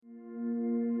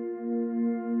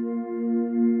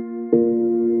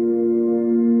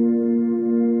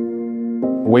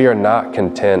We are not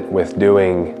content with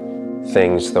doing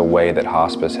things the way that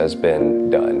hospice has been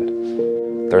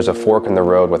done. There's a fork in the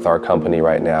road with our company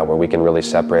right now where we can really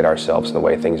separate ourselves in the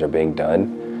way things are being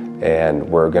done, and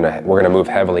we're gonna move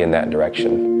heavily in that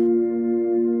direction.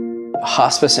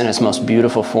 Hospice in its most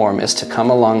beautiful form is to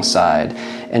come alongside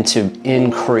and to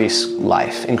increase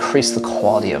life, increase the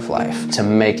quality of life, to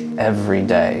make every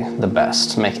day the best,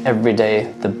 to make every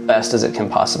day the best as it can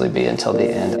possibly be until the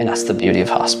end. And that's the beauty of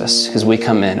hospice, because we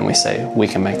come in and we say, we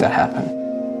can make that happen.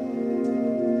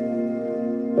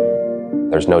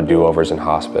 There's no do-overs in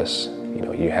hospice. You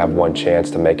know, you have one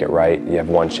chance to make it right, you have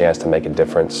one chance to make a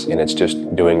difference, and it's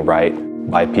just doing right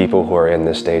by people who are in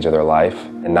this stage of their life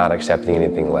and not accepting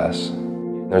anything less.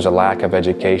 There's a lack of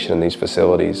education in these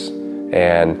facilities,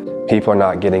 and people are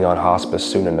not getting on hospice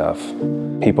soon enough.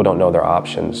 People don't know their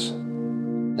options.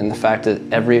 And the fact that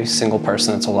every single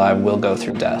person that's alive will go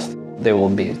through death. They will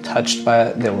be touched by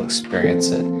it, they will experience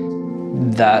it.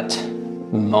 That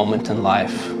moment in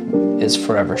life is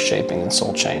forever shaping and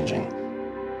soul changing.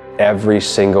 Every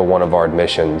single one of our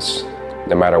admissions,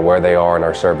 no matter where they are in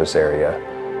our service area,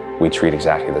 we treat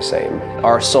exactly the same.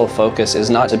 Our sole focus is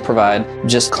not to provide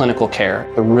just clinical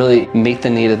care, but really meet the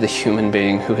need of the human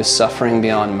being who is suffering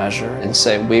beyond measure and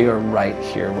say, we are right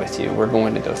here with you. We're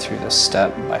going to go through this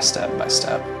step by step by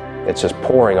step. It's just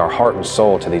pouring our heart and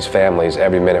soul to these families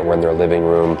every minute we're in their living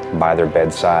room, by their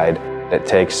bedside. It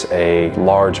takes a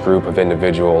large group of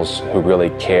individuals who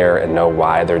really care and know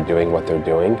why they're doing what they're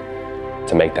doing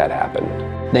to make that happen.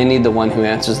 They need the one who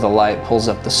answers the light, pulls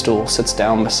up the stool, sits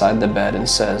down beside the bed and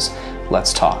says,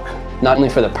 let's talk. Not only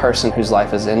for the person whose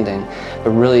life is ending,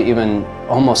 but really even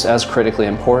almost as critically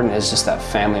important is just that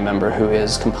family member who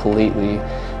is completely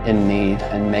in need,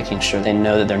 and making sure they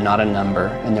know that they're not a number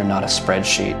and they're not a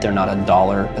spreadsheet, they're not a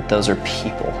dollar, but those are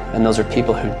people. And those are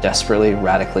people who desperately,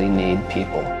 radically need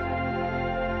people.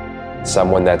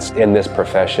 Someone that's in this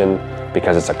profession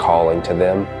because it's a calling to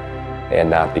them, and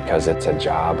not because it's a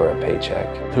job or a paycheck.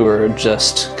 Who are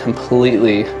just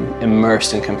completely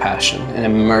immersed in compassion and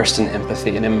immersed in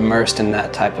empathy and immersed in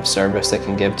that type of service they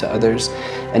can give to others,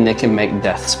 and they can make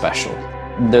death special.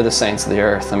 They're the saints of the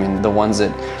earth. I mean, the ones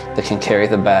that can carry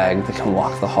the bag, that can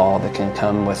walk the hall, that can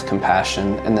come with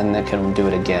compassion, and then they can do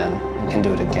it again, and can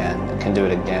do it again, and can do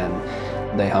it again.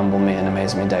 They humble me and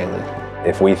amaze me daily.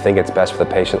 If we think it's best for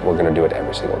the patient, we're gonna do it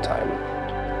every single time.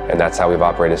 And that's how we've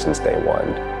operated since day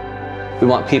one. We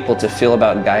want people to feel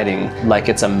about guiding like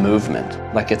it's a movement,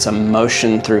 like it's a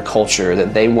motion through culture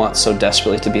that they want so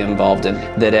desperately to be involved in,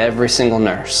 that every single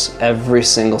nurse, every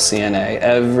single CNA,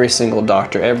 every single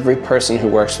doctor, every person who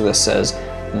works with us says,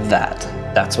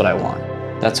 that's what I want.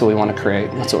 That's what we want to create,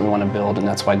 that's what we want to build, and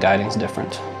that's why guiding is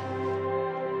different.